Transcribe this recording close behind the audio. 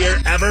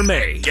ever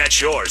made.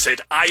 Get yours at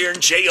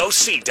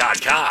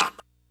ironjoc.com.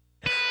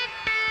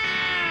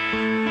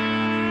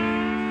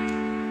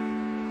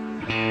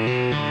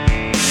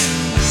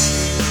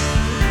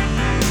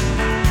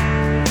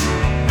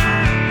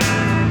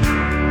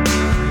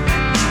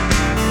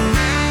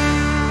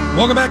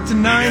 Welcome back to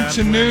 9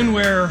 to Noon,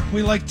 where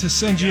we like to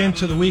send you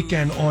into the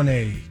weekend on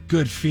a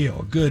good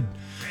feel, good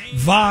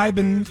vibe,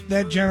 and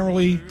that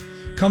generally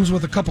comes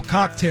with a couple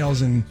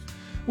cocktails, and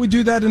we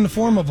do that in the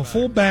form of a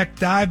full-back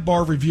dive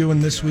bar review.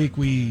 And this week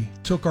we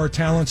took our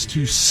talents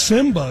to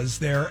Simba's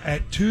there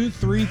at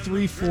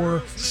 2334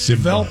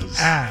 Velp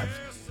Ave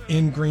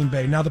in Green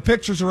Bay. Now the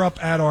pictures are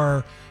up at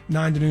our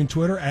 9 to Noon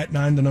Twitter at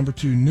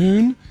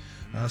 9-2-Noon.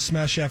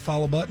 Smash that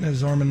follow button,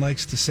 as Armin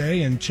likes to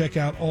say, and check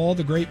out all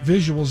the great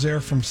visuals there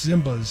from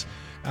Simba's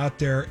out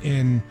there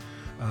in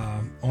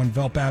on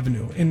Velp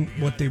Avenue in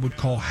what they would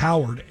call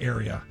Howard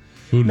area.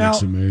 Food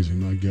looks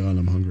amazing. My God,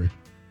 I'm hungry.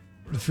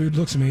 The food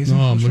looks amazing.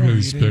 Oh, I'm looking at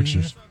these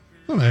pictures.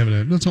 I'm having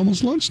it. It's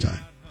almost lunchtime.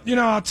 You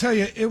know, I'll tell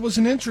you, it was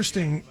an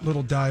interesting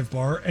little dive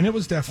bar, and it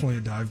was definitely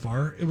a dive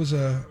bar. It was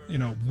a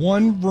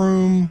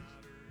one-room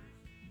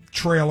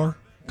trailer,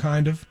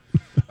 kind of.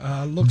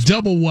 Looks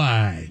double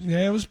wide.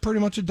 Yeah, it was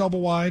pretty much a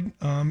double wide.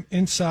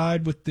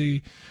 Inside with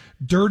the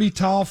dirty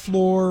tile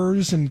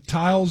floors and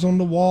tiles on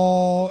the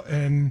wall,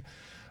 and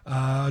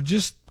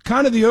just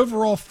kind of the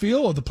overall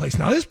feel of the place.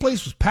 Now, this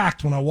place was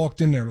packed when I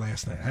walked in there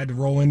last night. I had to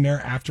roll in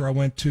there after I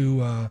went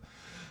to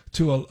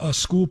a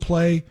school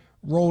play.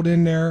 Rolled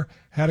in there,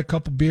 had a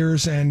couple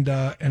beers and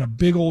a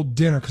big old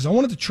dinner because I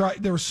wanted to try.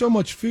 There was so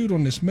much food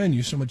on this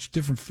menu, so much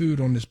different food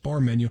on this bar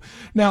menu.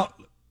 Now,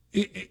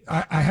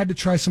 I had to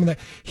try some of that.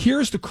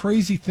 Here's the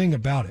crazy thing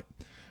about it,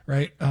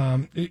 right?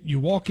 You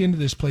walk into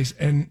this place,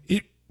 and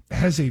it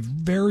has a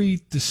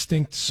very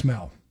distinct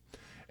smell.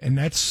 And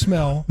that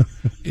smell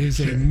is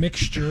a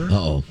mixture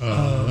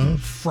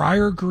of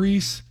fryer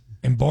grease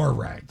and bar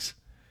rags.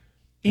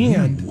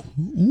 And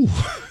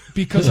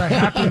because I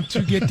happened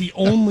to get the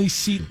only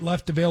seat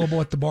left available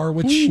at the bar,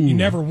 which you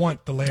never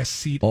want the last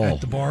seat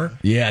at the bar.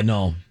 Yeah,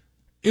 no.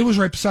 It was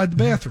right beside the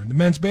bathroom, the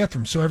men's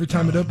bathroom. So every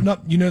time it opened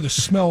up, you know the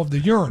smell of the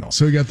urinal.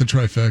 So you got the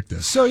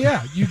trifecta. So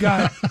yeah, you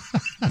got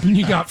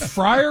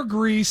fryer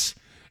grease,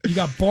 you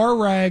got bar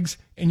rags,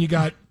 and you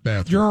got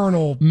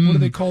urinal. What do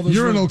they call those?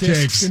 Urinal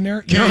cakes in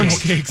there? Cakes. Urinal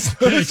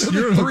cakes.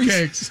 Urinal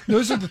cakes.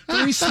 Those are the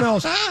three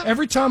smells.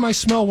 Every time I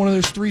smell one of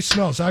those three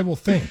smells, I will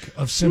think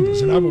of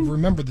Simba's, and I will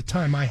remember the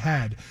time I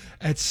had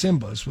at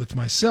Simba's with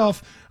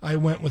myself. I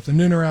went with the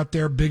nooner out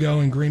there, Big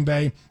O in Green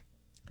Bay,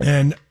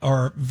 and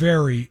our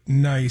very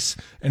nice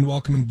and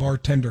welcoming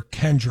bartender,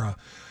 Kendra.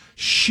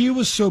 She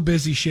was so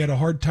busy, she had a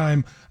hard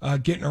time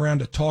getting around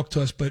to talk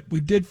to us, but we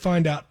did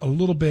find out a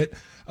little bit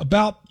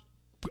about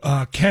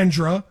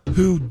Kendra,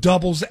 who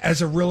doubles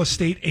as a real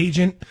estate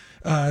agent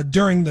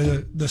during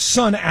the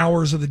sun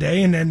hours of the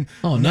day, and then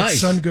when that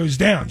sun goes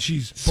down,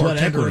 she's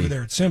bartender over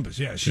there at Simba's.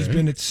 Yeah, she's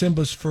been at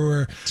Simba's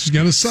for she's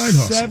got a side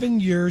hustle. 7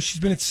 years. She's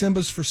been at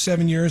Simba's for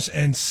 7 years,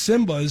 and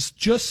Simba's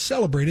just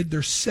celebrated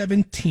their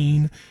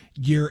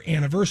 17-year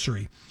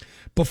anniversary.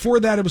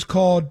 Before that, it was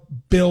called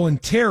Bill and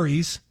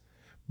Terry's,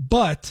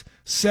 but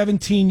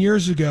 17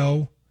 years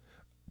ago,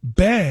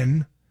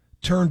 Ben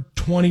turned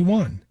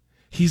 21.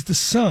 He's the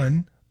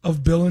son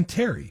of Bill and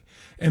Terry.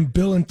 And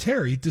Bill and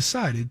Terry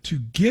decided to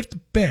gift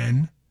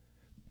Ben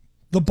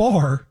the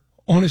bar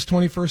on his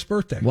 21st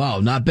birthday. Wow,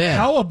 not bad.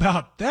 How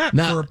about that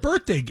for a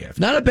birthday gift?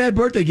 Not a bad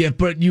birthday gift,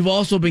 but you've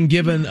also been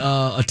given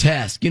a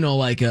task,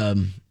 like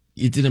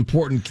it's an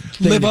important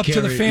thing live to up carry.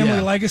 to the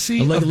family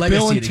legacy of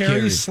Bill and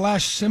Terry's /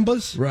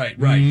 Simba's.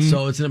 Right.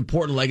 So it's an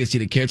important legacy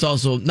to carry. It's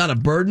also not a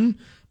burden,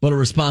 but a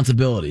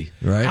responsibility,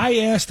 right? I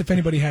asked if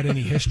anybody had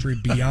any history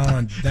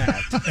beyond that,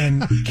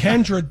 and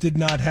Kendra did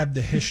not have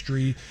the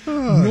history,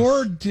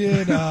 nor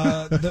did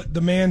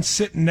the man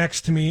sitting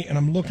next to me, and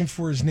I'm looking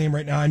for his name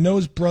right now. I know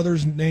his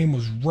brother's name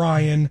was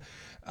Ryan.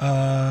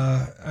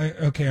 I'm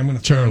going to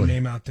throw a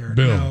name out there.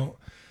 Bill. No.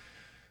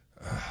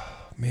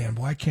 Man,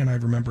 why can't I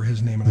remember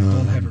his name? And I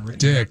don't have it written.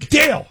 Dick.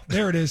 Dale.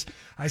 There it is.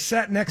 I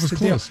sat next to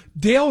close. Dale.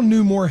 Dale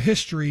knew more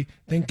history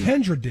than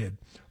Kendra did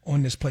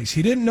on this place.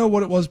 He didn't know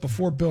what it was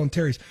before Bill and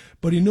Terry's,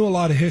 but he knew a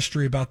lot of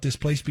history about this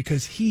place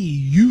because he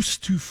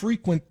used to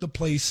frequent the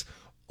place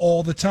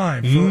all the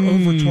time for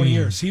over 20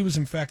 years. He was,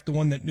 in fact, the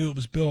one that knew it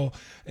was Bill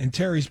and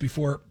Terry's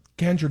before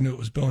Kendra knew it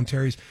was Bill and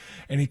Terry's.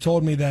 And he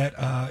told me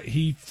that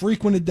he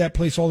frequented that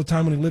place all the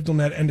time when he lived on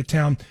that end of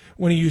town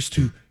when he used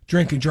to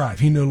drink and drive.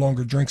 He no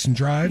longer drinks and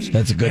drives.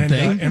 That's a good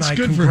thing. And it's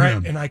good for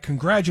him. And I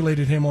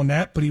congratulated him on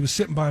that, but he was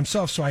sitting by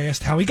himself, so I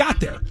asked how he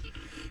got there.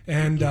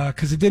 And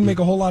because it didn't make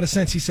a whole lot of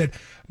sense, he said,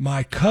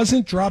 my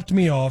cousin dropped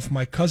me off.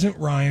 My cousin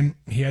Ryan,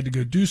 he had to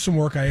go do some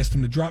work. I asked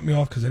him to drop me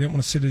off because I didn't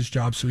want to sit at his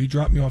job, so he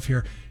dropped me off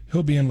here.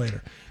 He'll be in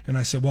later. And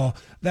I said, well,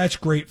 that's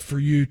great for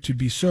you to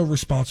be so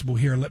responsible.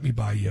 Here, let me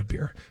buy you a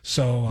beer.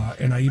 So,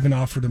 and I even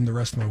offered him the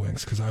rest of my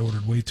wings because I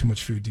ordered way too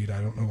much food to eat.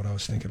 I don't know what I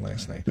was thinking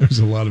last night. There's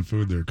a lot of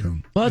food there,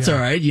 Come. Well, that's all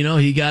right.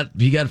 He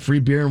got free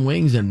beer and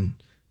wings, and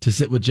to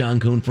sit with John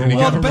Kuhn for a And he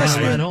while. got a best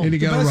ride. ride home. And he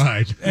got a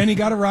ride. And he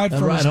got a ride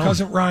from ride his home.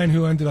 cousin Ryan,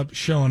 who ended up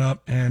showing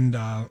up and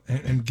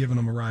giving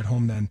him a ride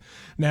home then.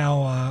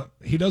 Now,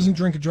 he doesn't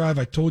drink and drive,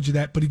 I told you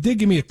that, but he did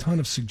give me a ton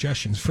of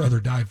suggestions for other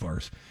dive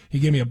bars. He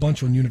gave me a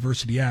bunch on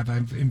University Ave.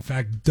 I've, in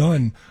fact,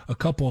 done a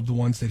couple of the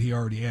ones that he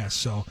already asked.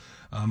 So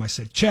I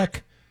said,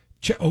 check.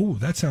 Oh,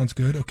 that sounds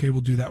good. Okay,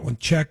 we'll do that one.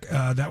 Check.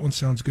 That one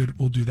sounds good.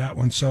 We'll do that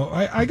one. So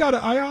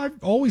I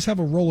always have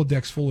a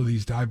Rolodex full of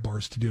these dive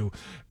bars to do,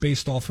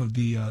 based off of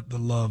the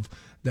love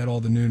that all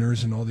the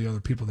Nooners and all the other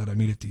people that I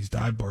meet at these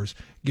dive bars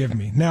give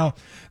me. Now,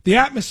 the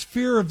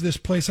atmosphere of this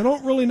place, I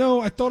don't really know.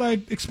 I thought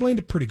I explained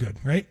it pretty good,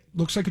 right?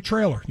 Looks like a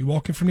trailer. You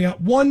walk in from the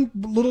out, one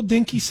little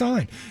dinky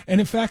sign, and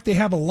in fact, they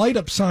have a light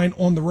up sign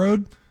on the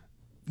road.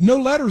 No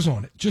letters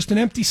on it, just an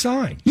empty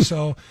sign.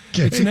 So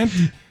it's an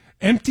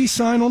empty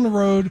sign on the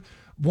road,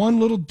 one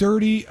little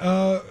dirty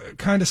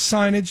kind of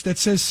signage that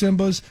says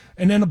Simba's,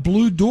 and then a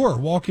blue door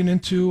walking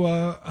into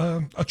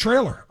a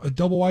trailer, a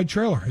double wide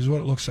trailer is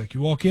what it looks like.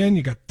 You walk in,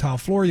 you got the tile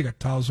floor, you got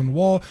tiles on the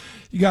wall,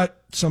 you got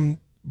some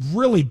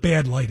really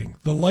bad lighting.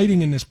 The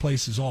lighting in this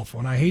place is awful,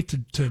 and I hate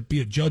to be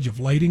a judge of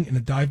lighting in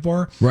a dive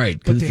bar, Right,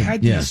 But 'cause they it's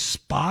had these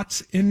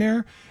spots in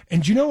there,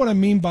 and do you know what I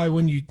mean by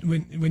when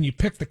you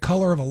pick the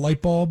color of a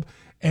light bulb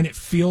and it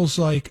feels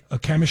like a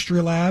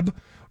chemistry lab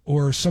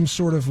or some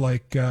sort of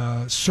like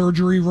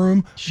surgery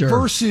room, Sure.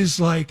 versus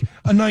like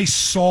a nice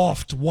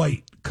soft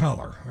white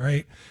color,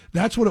 right?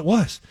 That's what it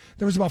was.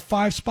 There was about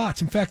 5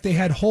 spots. In fact, they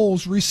had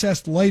holes,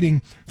 recessed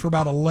lighting for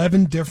about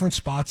 11 different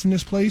spots in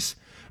this place,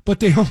 but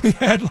they only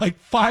had like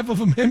 5 of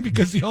them in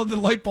because the other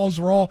light bulbs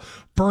were all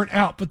burnt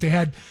out. But they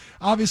had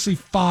obviously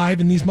 5,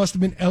 and these must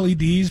have been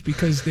LEDs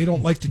because they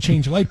don't like to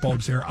change light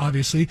bulbs there,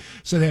 obviously.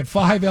 So they had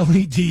 5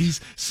 LEDs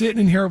sitting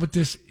in here with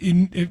this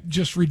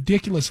just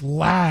ridiculous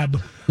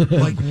lab,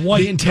 like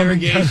white The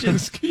interrogation. coming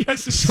down.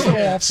 Yes, it's so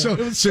awful. It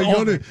was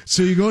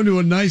So you go into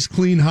a nice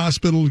clean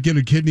hospital to get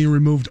a kidney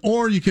removed,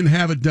 or you can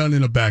have it done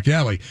in a back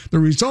alley. The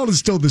result is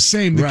still the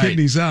same. The Right.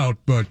 kidney's out,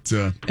 but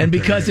And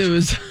because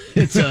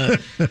it's a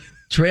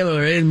trailer,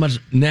 there ain't much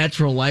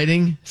natural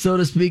lighting, so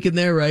to speak, in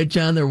there, right,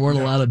 John? There weren't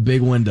a lot of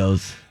big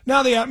windows.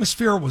 Now the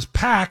atmosphere was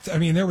packed. I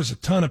mean, there was a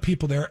ton of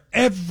people there.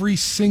 Every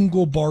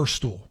single bar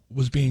stool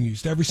was being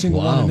used, every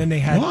single one. Wow. And then they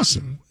had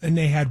Awesome. and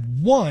they had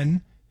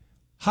one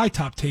high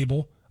top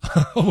table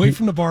away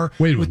from the bar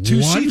Wait, with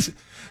 2 one? seats.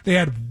 They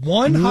had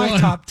one high One.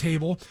 top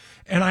table,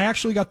 and I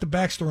actually got the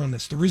backstory on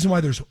this. The reason why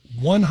there's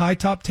one high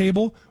top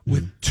table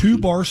with 2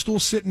 bar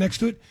stools sitting next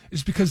to it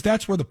is because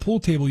that's where the pool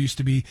table used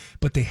to be,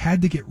 but they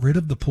had to get rid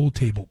of the pool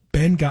table.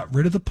 Ben got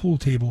rid of the pool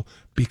table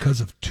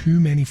because of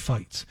too many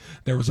fights.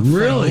 There was a fight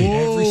Really?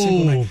 every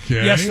single night.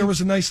 Okay. Yes, there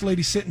was a nice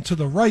lady sitting to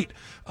the right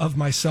of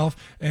myself,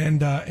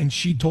 and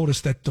she told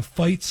us that the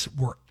fights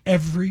were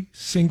every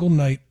single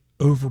night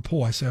over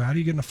pool. I said, how do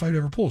you get in a fight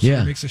over pool? Somebody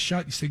Yeah. makes a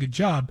shot, you say good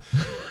job.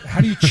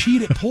 How do you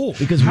cheat at pool?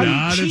 Because how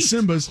not do you at cheat?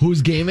 Simba's.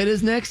 Whose game it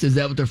is next? Is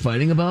that what they're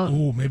fighting about?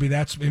 Oh, maybe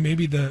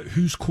the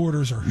whose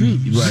quarters are who.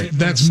 You right. sit on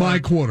That's the my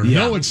side. quarter. Yeah.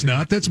 No, it's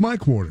not. That's my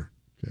quarter.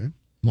 Okay.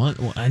 What?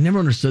 Well, I never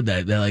understood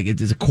that. That like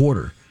it's a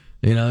quarter.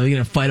 You know, you're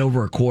gonna fight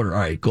over a quarter. All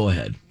right, go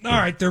ahead. All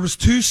right, there was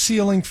 2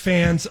 ceiling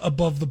fans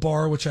above the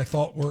bar, which I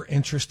thought were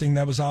interesting.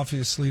 That was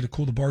obviously to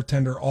cool the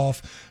bartender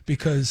off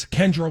because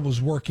Kendra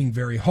was working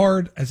very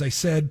hard. As I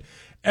said,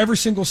 every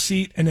single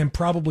seat and then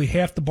probably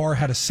half the bar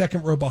had a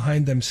second row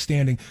behind them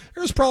standing.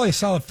 There was probably a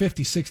solid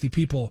 50, 60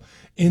 people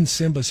in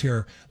Simba's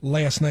here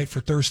last night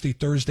for Thirsty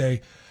Thursday.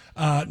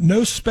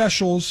 No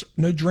specials,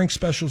 no drink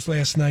specials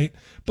last night,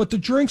 but the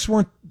drinks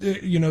weren't,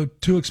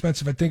 too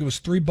expensive. I think it was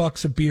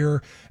 $3 a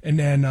beer, and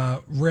then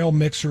rail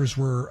mixers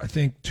were, I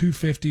think,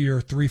 $2.50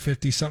 or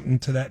 $3.50, something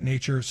to that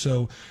nature.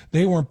 So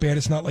they weren't bad.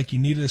 It's not like you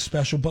needed a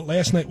special. But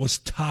last night was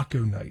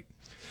taco night,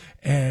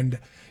 and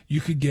you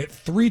could get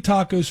 3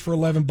 tacos for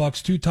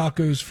 $11, 2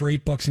 tacos for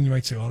 $8, and you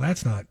might say, "Well,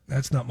 that's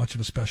not much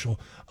of a special,"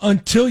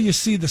 until you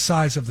see the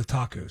size of the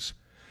tacos.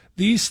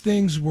 These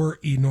things were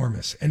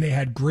enormous, and they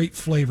had great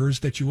flavors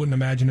that you wouldn't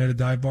imagine at a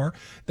dive bar.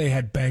 They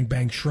had bang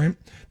bang shrimp.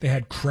 They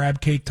had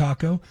crab cake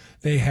taco.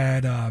 They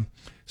had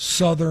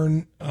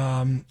southern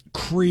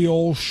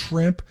Creole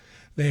shrimp.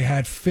 They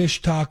had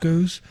fish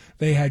tacos.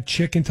 They had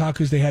chicken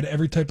tacos. They had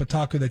every type of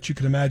taco that you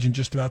could imagine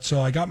just about. So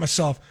I got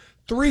myself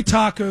 3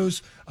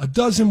 tacos, a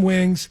dozen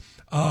wings,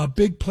 a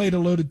big plate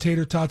of loaded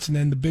tater tots, and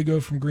then the Big O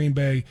from Green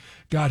Bay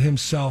got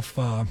himself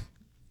a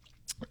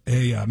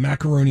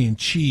macaroni and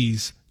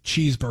cheese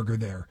cheeseburger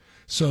there.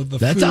 So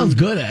That food, sounds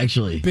good,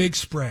 actually. big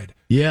spread.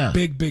 Yeah.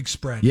 Big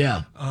spread.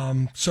 Yeah.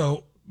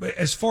 So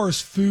as far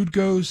as food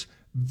goes,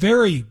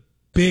 very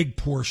big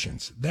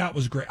portions. That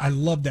was great. I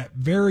love that.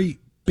 Very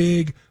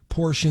big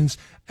portions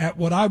at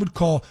what I would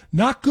call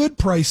not good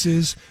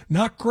prices,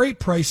 not great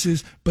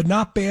prices, but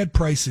not bad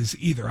prices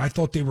either. I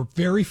thought they were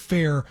very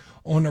fair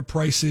on their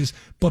prices,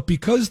 but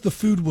because the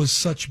food was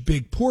such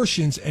big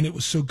portions and it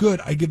was so good,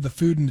 I give the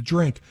food and the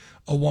drink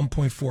a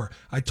 1.4.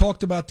 I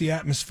talked about the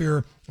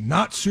atmosphere,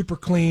 not super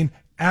clean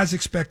as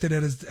expected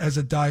as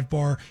a dive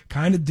bar,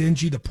 kind of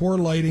dingy, the poor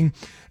lighting,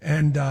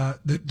 and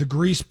the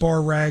grease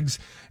bar rags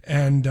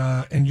and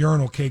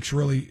urinal cakes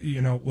really,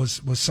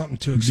 was something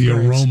to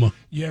experience. The aroma.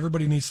 Yeah,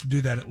 everybody needs to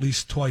do that at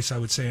least twice, I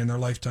would say, in their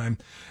lifetime.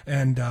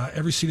 And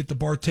every seat at the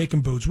bar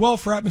taken bodes well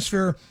for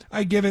atmosphere.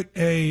 I give it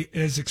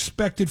as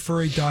expected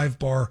for a dive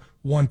bar,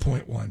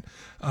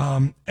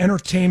 1.1.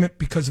 Entertainment,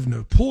 because of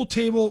no pool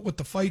table with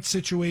the fight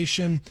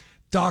situation,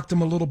 docked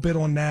them a little bit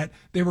on that.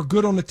 They were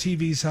good on the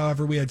TVs,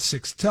 however. We had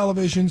 6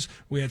 televisions,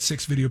 we had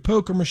 6 video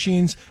poker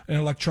machines, an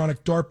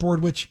electronic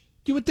dartboard, which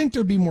you would think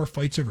there'd be more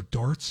fights over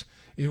darts.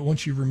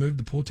 Once you removed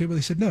the pool table,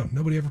 they said, no,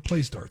 nobody ever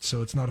plays darts,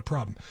 so it's not a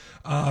problem.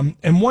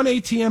 And 1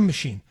 ATM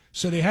machine.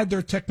 So they had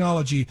their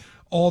technology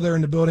all there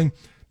in the building.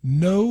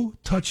 No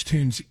touch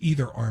tunes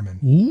either, Armin.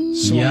 Ooh,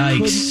 so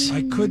yikes.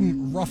 I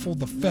couldn't ruffle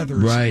the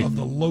feathers of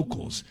the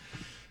locals.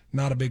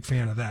 Not a big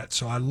fan of that.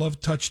 So I love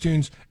touch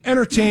tunes.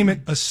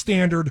 Entertainment, a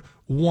standard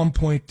 1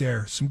 point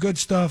there. Some good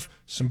stuff,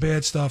 some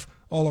bad stuff,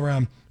 all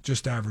around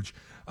just average.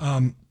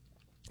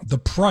 The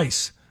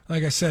price,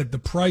 like I said, the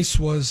price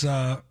was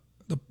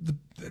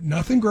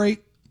nothing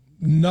great,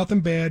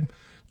 nothing bad,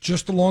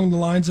 just along the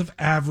lines of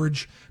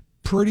average.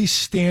 Pretty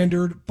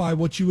standard by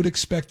what you would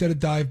expect at a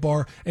dive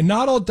bar. And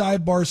not all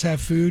dive bars have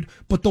food,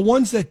 but the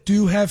ones that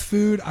do have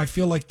food, I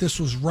feel like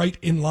this was right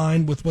in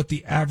line with what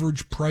the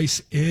average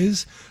price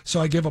is.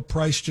 So I give a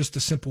price just a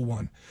simple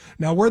 1.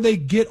 Now, where they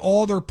get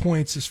all their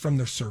points is from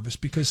their service,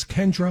 because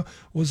Kendra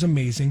was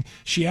amazing.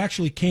 She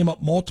actually came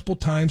up multiple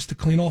times to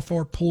clean off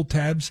our pull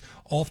tabs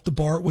off the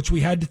bar, which we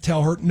had to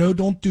tell her, no,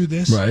 don't do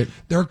this. Right.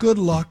 They're good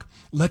luck.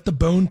 Let the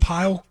bone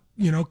pile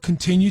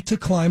continue to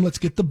climb. Let's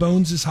get the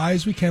bones as high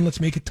as we can. Let's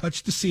make it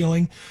touch the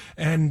ceiling.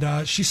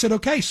 And she said,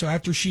 okay. So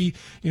after she,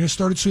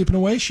 started sweeping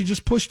away, she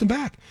just pushed them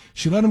back.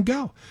 She let them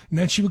go. And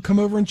then she would come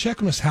over and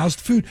check on us. How's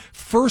the food?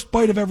 First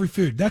bite of every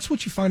food. That's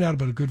what you find out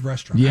about a good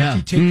restaurant. Yeah. After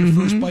you take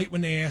your first bite,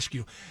 when they ask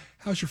you,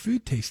 how's your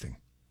food tasting?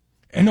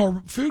 And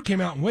our food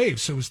came out in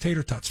waves. So it was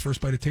tater tots.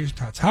 First bite of tater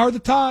tots. How are the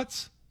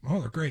tots?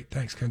 Oh, they're great.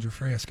 Thanks, Kendra,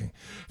 for asking.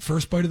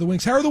 First bite of the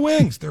wings. How are the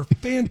wings? They're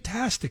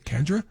fantastic,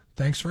 Kendra.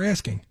 Thanks for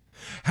asking.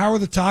 How are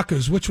the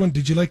tacos? Which one?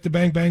 Did you like the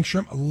Bang Bang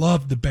Shrimp? I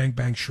love the Bang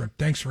Bang Shrimp.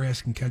 Thanks for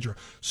asking, Kendra.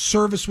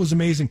 Service was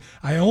amazing.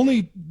 I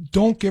only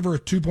don't give her a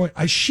 2.0.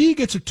 She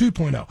gets a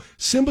 2.0.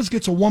 Simba's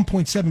gets a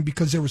 1.7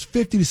 because there was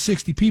 50 to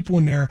 60 people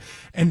in there,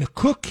 and the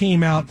cook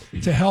came out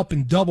to help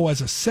and double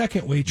as a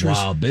second waitress.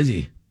 Wow,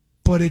 busy.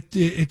 But it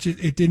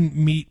didn't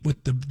meet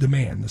with the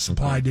demand. The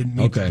supply didn't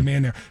meet the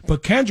demand there.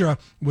 But Kendra,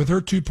 with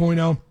her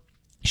 2.0,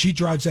 she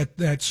drives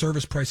that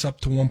service price up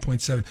to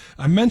 1.7.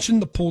 I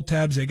mentioned the pull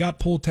tabs. They got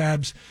pull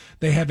tabs.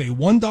 They have a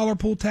 $1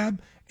 pull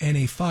tab and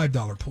a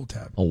 $5 pull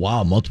tab. Oh,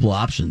 wow. Multiple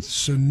options.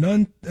 So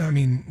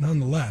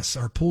nonetheless,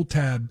 our pull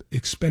tab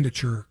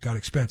expenditure got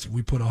expensive.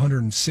 We put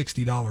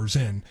 $160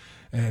 in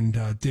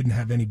and didn't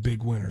have any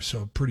big winners.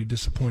 So pretty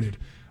disappointed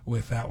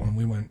with that one.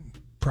 We went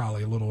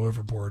probably a little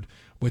overboard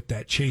with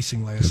that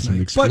chasing last night.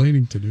 Some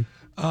explaining to do.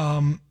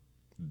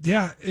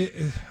 Yeah,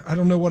 I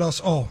don't know what else.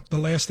 Oh, the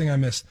last thing I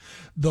missed.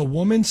 The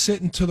woman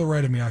sitting to the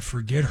right of me, I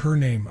forget her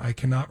name. I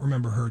cannot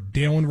remember her.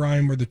 Dale and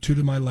Ryan were the two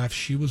to my left.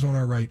 She was on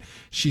our right.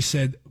 She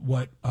said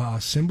what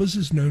Simba's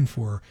is known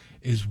for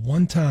is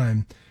one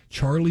time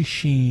Charlie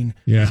Sheen,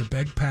 is a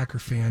big Packer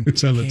fan,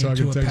 it's on the came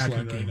to a text Packer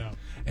line game. right now.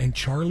 And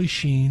Charlie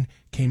Sheen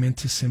came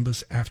into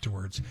Simba's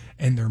afterwards.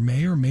 And there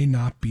may or may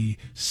not be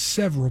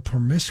several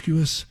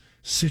promiscuous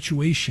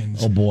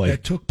situations that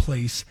took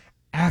place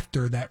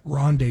after that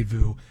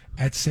rendezvous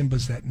at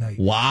Simba's that night.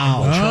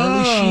 Wow.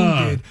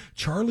 And what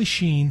Charlie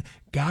Sheen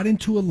got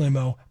into a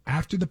limo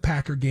after the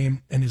Packer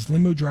game, and his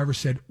limo driver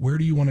said, where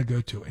do you want to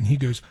go to? And he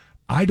goes,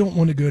 I don't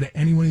want to go to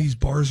any one of these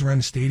bars around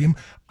the stadium.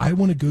 I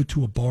want to go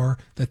to a bar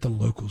that the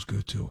locals go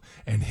to.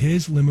 And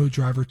his limo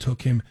driver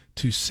took him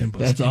to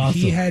Simba's. That's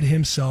awesome. He had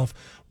himself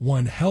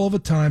one hell of a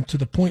time, to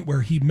the point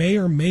where he may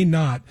or may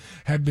not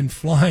have been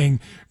flying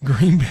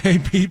Green Bay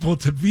people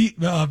to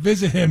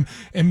visit him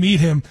and meet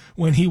him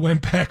when he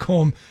went back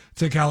home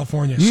to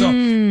California. So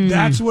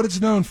that's what it's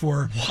known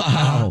for.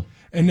 Wow.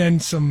 And then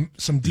some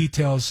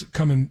details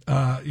coming,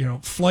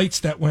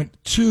 flights that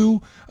went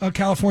to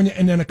California,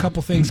 and then a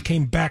couple things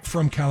came back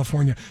from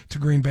California to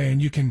Green Bay,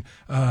 and you can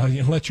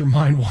let your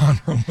mind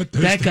wander on what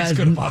those things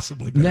could have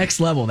possibly been. Next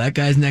level. That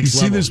guy's next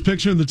level. See this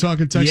picture in the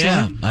talking text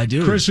line? Yeah, I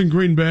do. Chris in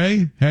Green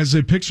Bay has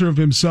a picture of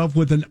himself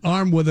with an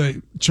arm with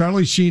a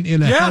Charlie Sheen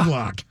in a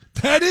headlock.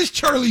 That is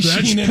Charlie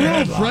Sheen in a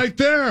That's headlock. proof right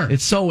there.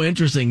 It's so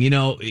interesting.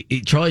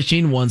 Charlie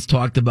Sheen once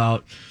talked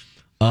about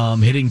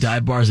hitting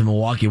dive bars in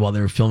Milwaukee while they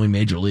were filming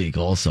Major League.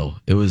 Also,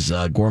 it was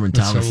Gorman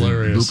Thomas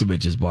and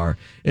Vukovic's bar.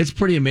 It's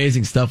pretty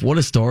amazing stuff. What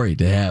a story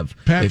to have.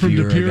 Pat from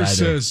De Pere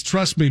says,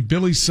 trust me,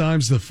 Billy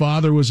Symes, the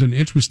father, was an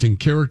interesting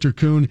character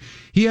coon.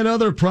 He had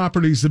other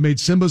properties that made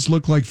Simba's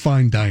look like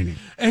fine dining.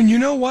 And you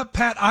know what,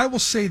 Pat? I will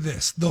say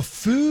this. The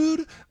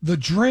food, the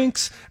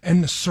drinks,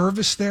 and the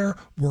service there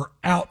were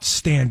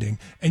outstanding.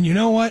 And you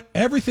know what?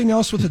 Everything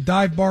else with a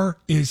dive bar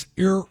is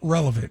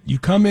irrelevant. You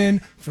come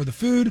in for the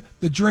food,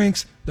 the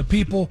drinks, the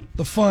people,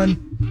 the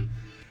fun.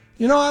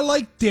 You know, I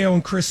like Dale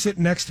and Chris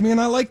sitting next to me,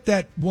 and I like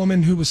that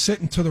woman who was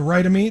sitting to the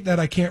right of me that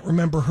I can't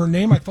remember her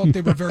name. I thought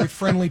they were very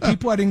friendly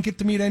people. I didn't get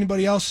to meet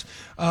anybody else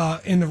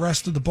in the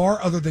rest of the bar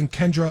other than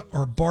Kendra,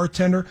 our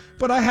bartender,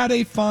 but I had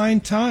a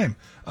fine time.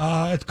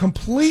 A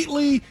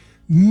completely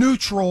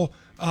neutral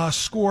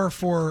score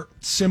for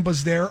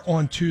Simba's there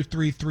on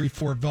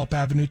 2334 Velp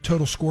Avenue.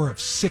 Total score of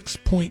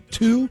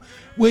 6.2,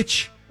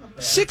 which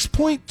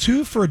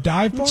 6.2 for a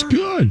dive bar That's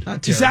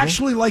good. is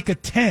actually like a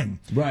 10.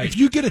 Right. If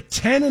you get a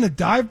 10 in a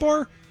dive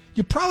bar,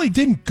 you probably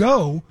didn't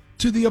go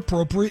to the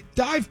appropriate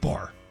dive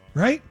bar,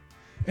 right?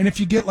 And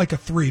if you get like a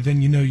 3,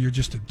 then you know you're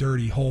just a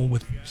dirty hole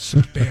with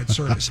some bad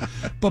service.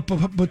 But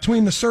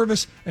between the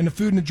service and the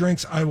food and the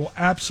drinks, I will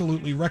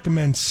absolutely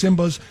recommend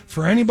Simba's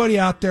for anybody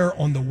out there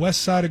on the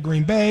west side of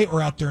Green Bay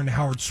or out there in the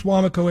Howard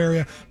Suamico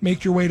area.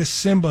 Make your way to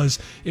Simba's.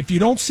 If you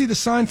don't see the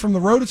sign from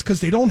the road, it's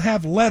because they don't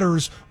have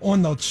letters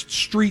on the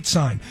street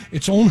sign.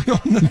 It's only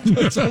on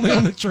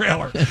the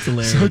trailer. That's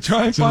hilarious. So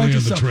try and find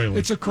yourself. trailer.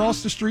 It's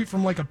across the street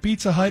from like a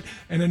Pizza Hut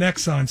and an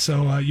Exxon,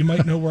 so you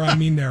might know where I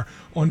mean there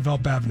on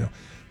Velp Avenue.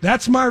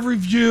 That's my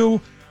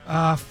review.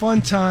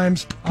 Fun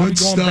times. I'll be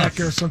going back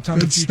there sometime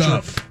in the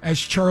future, as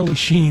Charlie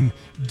Sheen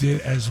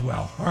did as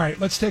well. All right,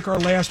 let's take our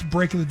last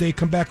break of the day,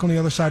 come back on the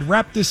other side,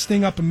 wrap this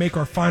thing up, and make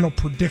our final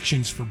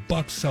predictions for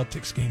Bucks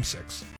Celtics Game 6.